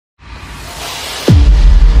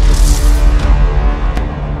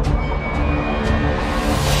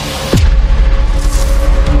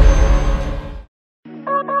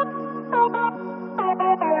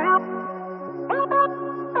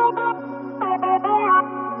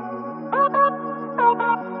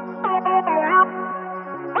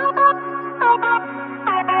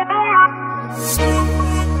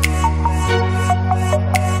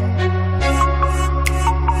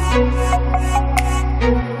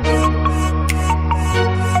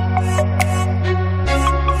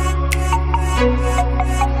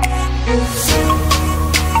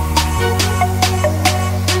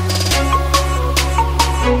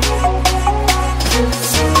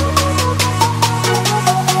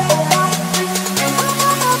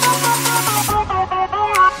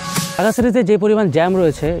ঢাকা সিটিতে যে পরিমাণ জ্যাম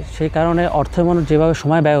রয়েছে সেই কারণে অর্থমন যেভাবে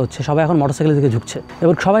সময় ব্যয় হচ্ছে সবাই এখন মোটরসাইকেলের দিকে ঝুঁকছে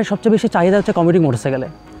এবং সবাই সবচেয়ে বেশি চাহিদা হচ্ছে কমিউটিং মোটরসাইকেলে।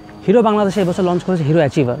 হিরো বাংলাদেশে এবছর লঞ্চ করেছে হিরো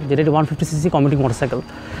অ্যাচিভার, যেটা 150cc কমিউটিং মোটরসাইকেল।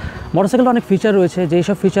 মোটরসাইকেলটা অনেক ফিচার রয়েছে, যেই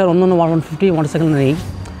সব ফিচার অন্য 150 মোটরসাইকেল নেই।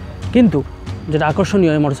 কিন্তু যেটা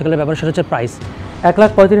আকর্ষণীয় এই মোটরসাইকেলের ব্যাপারে সেটা হচ্ছে প্রাইস।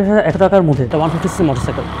 1,35,100 টাকার মধ্যে এটা 150cc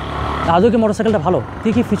মোটরসাইকেল। আদৌ কি মোটরসাইকেলটা ভালো,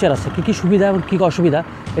 কী ফিচার আছে, কী সুবিধা এবং কী অসুবিধা,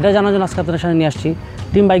 এটা জানার জন্য আজকে আপনাদের সামনে নিয়ে আসছি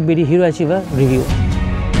team BikeBD hero achiever review.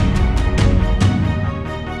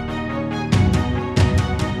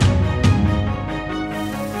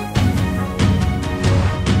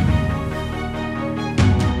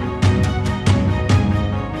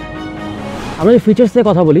 আমরা এই ফিচার্স দিয়ে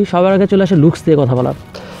কথা বলি, সবার আগে চলে আসে লুকস দিয়ে কথা বলা।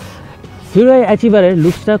 হিরো অ্যাচিভারের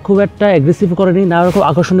লুকসটা খুব একটা অ্যাগ্রেসিভ করেনি, না খুব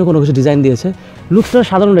আকর্ষণীয় কোনো কিছু ডিজাইন দিয়েছে। লুকসটা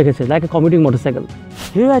সাধারণ রেখেছে, like a commuting motorcycle.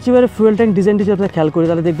 Hero অ্যাচিভারের fuel tank ডিজাইনটি যদি আপনারা খেয়াল করি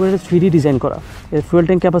তাহলে দেখবেন এটা 3D ডিজাইন করা। এর ফুয়েল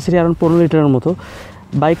ট্যাঙ্ক ক্যাপাসিটি অ্যারাউন্ড 15 লিটারের মতো।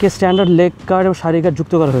 বাইকের স্ট্যান্ডার্ড লেগ গার্ড এবং সারি গার্ড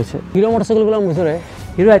যুক্ত করা হয়েছে। হিরো মোটরসাইকেলগুলোর ভিতরে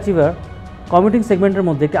হিরো অ্যাচিভার কমিউটিং সেগমেন্টের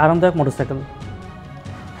মধ্যে একটি আরামদায়ক মোটরসাইকেল।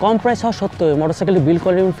 কম প্রাইস হওয়া সত্ত্বেও মোটরসাইকেলের বিল্ড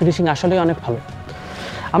কোয়ালিটি এবং ফিনিশিং আসলেই অনেক ভালো।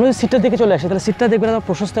 আমরা যদি সিটটার দিকে চলে আসি তাহলে সিটটা দেখবেন আপনার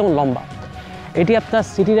প্রশস্ত এবং লম্বা। এটি আপনার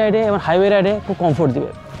সিটি রাইডে এবং হাইওয়ে রাইডে খুব কমফোর্ট দিবে।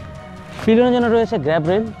 ফিলিনের জন্য রয়েছে গ্র্যাব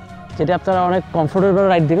রেল, যেটি আপনারা অনেক কমফোর্টেবল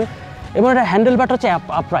রাইড দিবে, এবং এটা হ্যান্ডেল বারটা হচ্ছে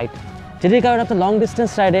আপরাইট, যেটির কারণে আপনার লং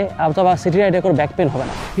ডিস্টেন্স রাইডে অথবা সিটি রাইডে কোনো ব্যাক পেন হবে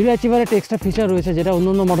না। হিরো অ্যাচিভারের একটা এক্সট্রা ফিচার রয়েছে যেটা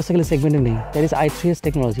অন্য মোটরসাইকেলের সেগমেন্টে নেই, that is i3s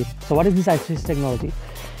technology. So what is this i3s technology?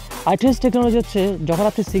 i3s technology হচ্ছে যখন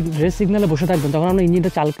আপনি রেড সিগনালে বসে থাকবেন তখন আমরা ইঞ্জিনটা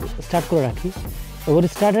স্টার্ট করে রাখি, এবং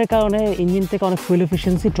স্টার্টের কারণে ইঞ্জিন থেকে অনেক ফুয়েল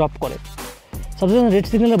এফিসিয়েন্সি ড্রপ করে। সবচেয়ে যখন রেড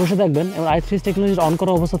সিগনালে বসে থাকবেন এবং i3s টেকনোলজি অন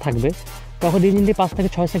করা অবস্থা থাকবে তখন ইঞ্জিনটি 5 থেকে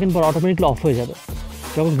 6 সেকেন্ড পর অটোমেটিকলি অফ হয়ে যাবে।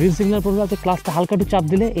 যখন গ্রিন সিগন্যাল পড়বে আপনি ক্লাসটা হালকা একটু চাপ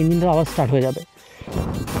দিলে ইঞ্জিনটা আবার স্টার্ট হয়ে যাবে।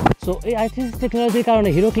 সো এই i3s টেকনোলজির কারণে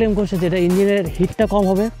হিরো ক্লেম করছে যে এটা ইঞ্জিনের হিটটা কম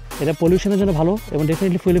হবে, এটা পলিউশনের জন্য ভালো, এবং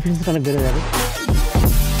ডেফিনেটলি ফুয়েল এফিসিয়েন্সি অনেক বেড়ে যাবে।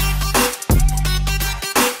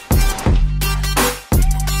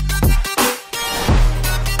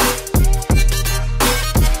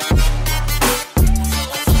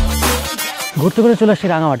 ঘুরতে ঘুরে চলে আসছি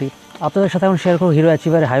রাঙামাটি। আপনাদের সাথে এখন শেয়ার করব হিরো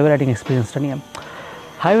অ্যাচিভারের হাইওয়ে রাইডিং এক্সপিরিয়েন্সটা নিয়ে।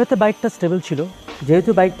 হাইওয়েতে বাইকটা স্টেবল ছিল, যেহেতু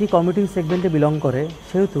বাইকটি কমিউটিং সেগমেন্টে বিলং করে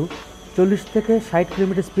সেহেতু 40 থেকে 60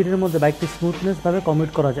 কিলোমিটার স্পিডের মধ্যে বাইকটি স্মুথনেসভাবে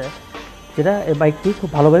কমিউট করা যায়, যেটা এই বাইকটি খুব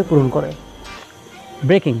ভালোভাবে পূরণ করে।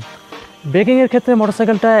 ব্রেকিংয়ের ক্ষেত্রে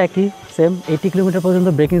মোটরসাইকেলটা একই সেম, 80 কিলোমিটার পর্যন্ত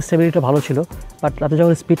ব্রেকিং স্টেবিলিটিটা ভালো ছিল, বাট আপনি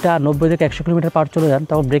যখন স্পিডটা 90 থেকে 100 কিলোমিটার পার চলে যান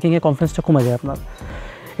তখন ব্রেকিংয়ের কনফিডেন্সটা কমে যায় আপনার।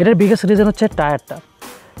 এটার বিগেস্ট রিজন হচ্ছে টায়ারটা,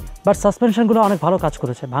 বাট সাসপেনশনগুলো অনেক ভালো কাজ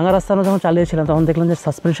করেছে। ভাঙা রাস্তা আমরা যখন চালিয়েছিলাম তখন দেখলাম যে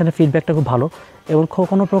সাসপেনশনের ফিডব্যাকটা খুব ভালো, এবং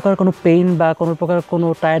কোনো প্রকার কোনো পেইন বা কোনো প্রকার কোনো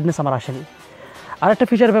টায়ার্ডনেস আমার আসেনি। আরেকটা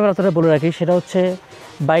ফিচার ব্যাপার আপনারা বলে রাখি, সেটা হচ্ছে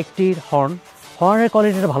বাইকটির হর্নের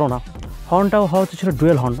কোয়ালিটিটা ভালো না। হর্নটাও হওয়া ছিল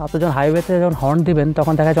ডুয়েল হর্ন। আপনি যখন হাইওয়েতে যখন হর্ন দিবেন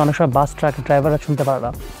তখন দেখা যায় অনেক সময় বাস ট্রাক ড্রাইভাররা শুনতে পারে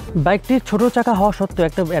না। বাইকটির ছোটো চাকা হওয়া সত্ত্বেও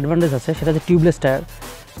একটা অ্যাডভান্টেজ আছে, সেটা হচ্ছে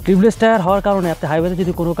টিউবলেস টায়ার হওয়ার কারণে আপনি হাইওয়েতে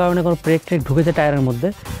যদি কোনো কারণে কোনো ব্রেক ট্রেক ঢুকে যায় টায়ারের মধ্যে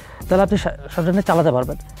তাহলে আপনি সাধারণত চালাতে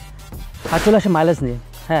পারবেন। আর চলে আসে মাইলেজ নিয়ে।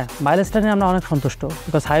 হ্যাঁ, মাইলেজটা নিয়ে আমরা অনেক সন্তুষ্ট,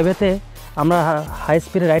 বিকজ হাইওয়েতে আমরা হাই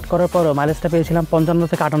স্পিডে রাইড করার পরও মাইলেজটা পেয়েছিলাম 55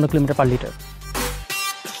 থেকে 58 kilometre per litre.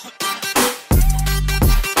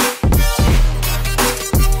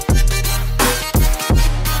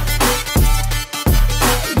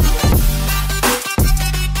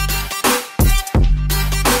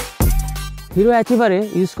 Hero অ্যাচিভারে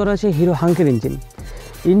use করা হয়েছে হিরো হাঙ্কের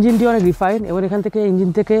ইঞ্জিনটি অনেক রিফাইন, এবং এখান থেকে ইঞ্জিন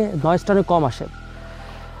থেকে নয়েজটা অনেক কম আসে।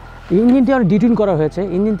 ইঞ্জিনটি অনেক ডিটিউন করা হয়েছে।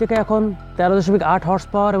 ইঞ্জিন থেকে এখন 13.8 হর্স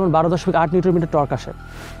পাওয়ার এবং 12.8 নিউটন মিটার টর্ক আসে।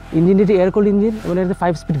 ইঞ্জিনটি এয়ারকুল ইঞ্জিন এবং এতে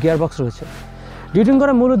 5 স্পিড গিয়ার বক্স রয়েছে। ডিটিউন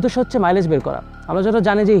করার মূল উদ্দেশ্য হচ্ছে মাইলেজ বের করা। আমরা যেটা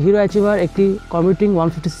জানি যে হিরো অ্যাচিভার একটি commuting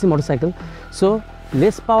 150cc motorcycle, so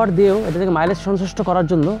less পাওয়ার দিয়েও এটা থেকে মাইলেজ সন্তুষ্ট করার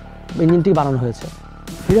জন্য ইঞ্জিনটি বানানো হয়েছে।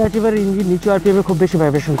 হিরো অ্যাচিভারের ইঞ্জিন নিচু আরপিএমে খুব বেশি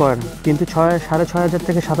ভাইব্রেশন করে না, কিন্তু 6,500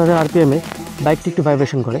 থেকে 7,000 আরপিএমে বাইকটি একটু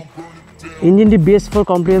ভাইব্রেশন করে। ইঞ্জিনটি BS4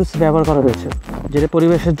 কমপ্লিয়েন্স ব্যবহার করা হয়েছে, যেটা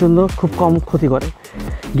পরিবেশের জন্য খুব কম ক্ষতি করে।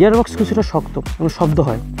 গিয়ারবক্স কিছুটা শক্ত এবং শব্দ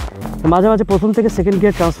হয়, মাঝে মাঝে প্রথম থেকে সেকেন্ড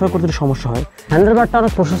গিয়ার ট্রান্সফার করতে সমস্যা হয়। হ্যান্ডেলবারটা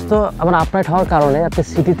অনেক প্রশস্ত এবং আপরাইট হওয়ার কারণে আপনি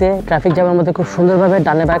সিটিতে ট্রাফিক জ্যামের মধ্যে খুব সুন্দরভাবে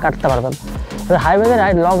ডানে বায়ে কাটতে পারবেন। হাইওয়েতে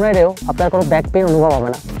রাইড লং রাইডেও আপনার কোনো ব্যাক পেইন অনুভব হবে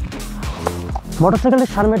না। মোটরসাইকেলের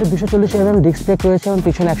সামনে একটা 240 mm ডিস্ক ব্রেক রয়েছে এবং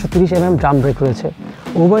পিছনে 130 mm ড্রাম ব্রেক রয়েছে।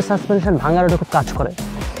 উভয় সাসপেনশন ভাঙার খুব কাজ করে।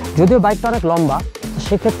 যদিও বাইকটা অনেক লম্বা,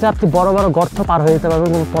 সেক্ষেত্রে আপনি বড় বড় গর্ত পার হয়ে যেতে পারবেন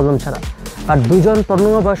কোনো প্রবলেম ছাড়া। আর দুজন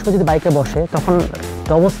পূর্ণাঙ্গ বয়স্ক যদি বাইকে বসে তখন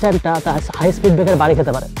ডবল স্ট্যান্ডটা হাই স্পিড ব্রেকের বাড়ি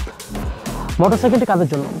খেতে পারে। মোটরসাইকেলটি কাদের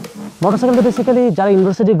জন্য? মোটরসাইকেলটা বেসিক্যালি যারা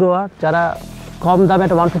ইউনিভার্সিটি গোয়ার, যারা কম দামে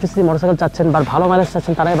একটা 150cc মোটরসাইকেল চাচ্ছেন বা ভালো মাইলেজ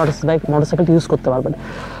চাচ্ছেন, তারাই মোটরসাইকেলটি ইউজ করতে পারবেন।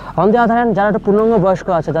 অন দি আদার হ্যান্ড যারা একটা পূর্ণাঙ্গ বয়স্ক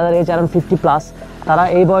আছে, যাদের এজ অ্যারাউন্ড 50+, তারা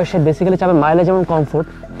এই বয়সে বেসিক্যালি চাবে মাইলেজ এবং কমফোর্ট,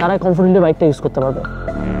 তারা কমফোর্টেবলি বাইকটা ইউজ করতে পারবে।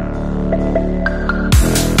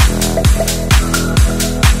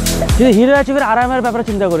 যদি হিরো অ্যাচিভের আরামের ব্যাপারে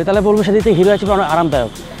চিন্তা করি তাহলে বলবো সেদিকে হিরো অ্যাচিভ অনেক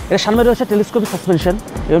আরামদায়ক। এর সামনে রয়েছে টেলিস্কোপিক সাসপেনশন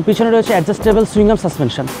এবং পিছনে রয়েছে অ্যাডজাস্টেবল সুইংআর্ম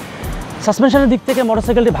সাসপেনশন। সাসপেনশনের দিক থেকে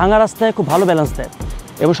মোটরসাইকেলটি ভাঙা রাস্তায় খুব ভালো ব্যালেন্স দেয়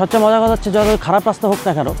এবং সবচেয়ে মজার কথা হচ্ছে যত খারাপ রাস্তা হোক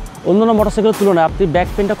না কেন অন্যান্য মোটরসাইকেলের তুলনায় আপনি ব্যাক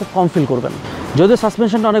পেনটা খুব কম ফিল করবেন। যদিও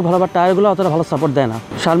সাসপেনশনটা অনেক ভালো, বাট টায়ারগুলো অতটা ভালো সাপোর্ট দেয় না।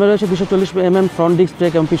 সামনে রয়েছে 240 ফ্রন্ট ডিস্ক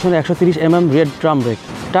ব্রেক এবং পিছনে 130 রিয়ার ড্রাম ব্রেক।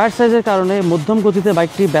 টায়ার সাইজের কারণে মধ্যম গতিতে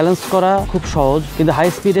বাইকটি ব্যালেন্স করা খুব সহজ, কিন্তু হাই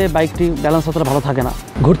স্পিডে বাইকটি ব্যালেন্স অতটা ভালো থাকে না।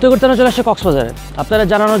 ঘুরতে ঘুরতে চলে আসছে কক্সবাজারে আপনারা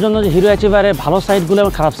জানানোর জন্য যে হিরো অ্যাচিভারের ভালো সাইডগুলো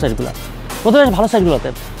এবং খারাপ সাইডগুলো। প্রথমে ভালো সাইডগুলোতে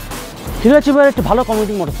হিরো অ্যাচিভার একটি ভালো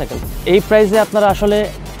কমিউটিং মোটরসাইকেল। এই প্রাইসে আপনারা আসলে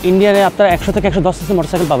ইন্ডিয়ানে আপনারা 100 থেকে 110 সিসি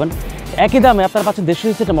মোটরসাইকেল পাবেন, একই দামে আপনারা পাচ্ছেন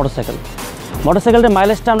 150 সিসির মোটরসাইকেল। মোটরসাইকেলটার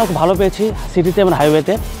মাইলেজটা আমরা খুব ভালো পেয়েছি সিটিতে এবং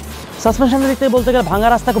হাইওয়েতে। সাসপেনশনের দিক থেকে বলতে গেলে ভাঙা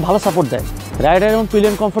রাস্তা খুব ভালো সাপোর্ট দেয়, রাইডার এবং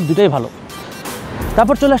পিলিয়ন কমফোর্ট দুটোই ভালো।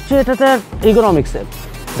 তারপর চলে আসছে এটাতে ইকোনমিক্সে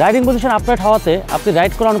রাইডিং পজিশন আপরাইট হওয়াতে আপনি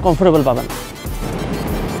রাইড করে অনেক কমফোর্টেবল পাবেন।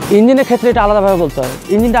 ইঞ্জিনের ক্ষেত্রে এটা আলাদাভাবে বলতে হয়,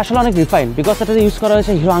 ইঞ্জিনটা আসলে অনেক রিফাইন, বিকজ এটাতে ইউজ করা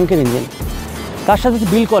হয়েছে হিরো আঙ্কের ইঞ্জিন। তার সাথে হচ্ছে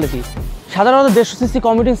বিল কোয়ালিটি। সাধারণত 150 সিসি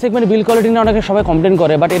কমিউটিং সেগমেন্টে বিল কোয়ালিটি নিয়ে অনেকে সবাই কমপ্লেন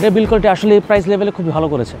করে, বাট এটার বিল কোয়ালিটি আসলে এই প্রাইস লেভেলে খুব ভালো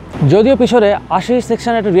করেছে। যদিও পিছনে 80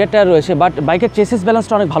 সেকশনের একটা রিয়ার টায়ার রয়েছে, বাট বাইকের চেসিস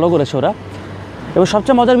ব্যালেন্সটা অনেক ভালো করেছে ওরা। এবং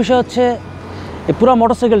সবচেয়ে মজার বিষয় হচ্ছে এই পুরো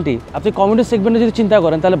মোটরসাইকেলটি আপনি কমিউনিটি সেগমেন্টে যদি চিন্তা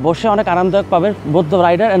করেন তাহলে বসে অনেক আরামদায়ক পাবেন, both the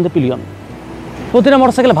rider and the pillion. প্রতিটা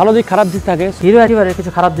মোটরসাইকেল ভালো দিক খারাপ দিক থাকে, হিরো অ্যাচিভারের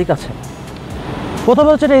কিছু খারাপ দিক আছে। প্রথমে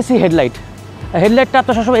হচ্ছে এটা এসি হেডলাইট। হেডলাইটটা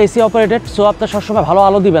আপনার সবসময় এসি অপারেটেড, সো আপনার সবসময় ভালো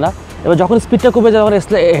আলো দিবে না, এবার যখন স্পিডটা কমে যাবে তখন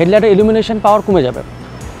হেডলাইটের ইলুমিনেশন পাওয়ার কমে যাবে।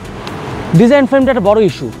 ডিজাইন ফ্রেমটা একটা বড়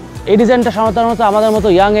ইস্যু। এই ডিজাইনটা সাধারণত আমাদের মতো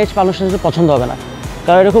ইয়াং এজ মানুষের পছন্দ হবে না,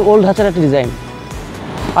 কারণ এটা খুব ওল্ড ধাঁচের একটা ডিজাইন।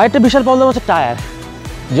 আরেকটা বিশাল প্রবলেম হচ্ছে টায়ার।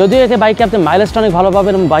 যদিও এতে বাইকে আপনি মাইলেজটা অনেক ভালো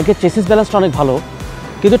পাবেন এবং বাইকের চেসিস ব্যালেন্সটা অনেক ভালো,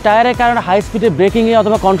 কিন্তু টায়ারের কারণে হাই স্পিডে ব্রেকিংয়ে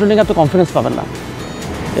অথবা কন্ট্রোলিংয়ে আপনি কনফিডেন্স পাবেন না।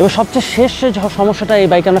 এবং সবচেয়ে শেষ সমস্যাটা এই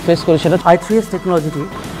বাইকে আমরা ফেস করি সেটা i3 টেকনোলজিটি।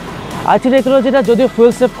 i3 টেকনোলজিটা যদিও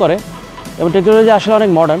ফুয়েল সেভ করে এবং টেকনোলজি আসলে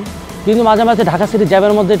অনেক মডার্ন, কিন্তু মাঝে মাঝে ঢাকা সিটি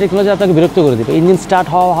জ্যাবের মধ্যে টেকনোলজি আপনাকে বিরক্ত করে দেবে। ইঞ্জিন স্টার্ট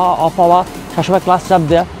হওয়া অফ হওয়া, সবসময় ক্লাস চাপ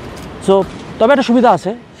দেওয়া। সো তবে একটা সুবিধা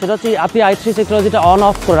আছে, সেটা হচ্ছে আপনি i3 টেকনোলজিটা অন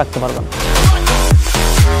অফ করে রাখতে পারবেন।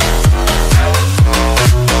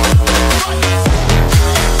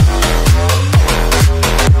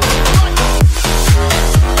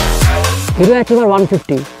 Hero achiever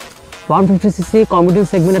 150 CC commuting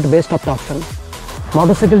segment একটা best of the option.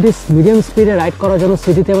 মোটরসাইকেলটি medium স্পিডে রাইড করার জন্য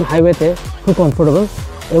সিটিতে এবং হাইওয়েতে খুব কমফোর্টেবল,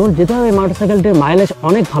 এবং যেটা এই মোটরসাইকেলটির মাইলেজ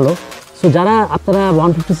অনেক ভালো। সো যারা আপনারা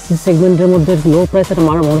 150 সিসি সেগমেন্টের মধ্যে লো প্রাইসে একটা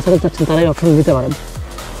মোটরসাইকেল চাচ্ছেন তারা এই অপশন নিতে পারেন।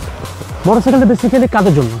 মোটরসাইকেলটা বেসিক্যালি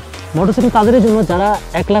কাদের জন্য? মোটরসাইকেল তাদের জন্য যারা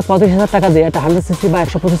 1,35,000 টাকা দিয়ে একটা 100 সিসি বা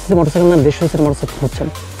 125 সিসি মোটরসাইকেল না 150 সিসির মোটরসাইকেল খুঁজছেন,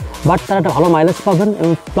 বাট তারা একটা ভালো মাইলেজ পাবেন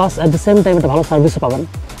এবং plus at the same time একটা ভালো সার্ভিসও পাবেন।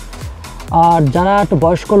 আর যারা একটু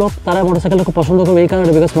বয়স্ক লোক তারা মোটরসাইকেলটা খুব পছন্দ করবে এই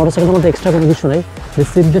কারণে, বিকজ মোটরসাইকেলের মধ্যে এক্সট্রা কোনো কিছু নেই।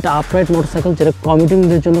 সিট যেটা আপরাইট মোটরসাইকেল, যেটা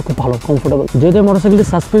কমিউটিংয়ের জন্য খুব ভালো কমফোর্টেবল। যদিও মোটরসাইকেলটি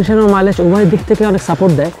সাসপেনশন এবং মাইলেজ উভয় দিক থেকে অনেক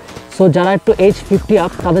সাপোর্ট দেয়, সো যারা একটু এজ 50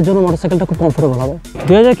 আপ তাদের জন্য মোটরসাইকেলটা খুব কমফোর্টেবল হবে।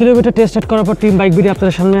 2000 কিলোমিটার টেস্ট রাইড করার পর টিম বাইকবিডি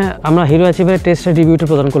আপনাদের সামনে আমরা হিরো অ্যাচিভারের টেস্ট রাইড রিভিউটা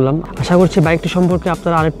প্রদান করলাম। আশা করছি বাইকটি সম্পর্কে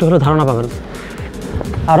আপনারা আরেকটু হলেও ধারণা পাবেন।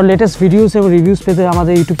 আরও লেটেস্ট ভিডিওস এবং রিভিউস পেতে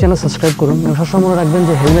আমাদের ইউটিউব চ্যানেল সাবস্ক্রাইব করুন এবং সবসময় মনে রাখবেন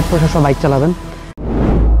যে হেলমেট পরে সব বাইক চালাবেন।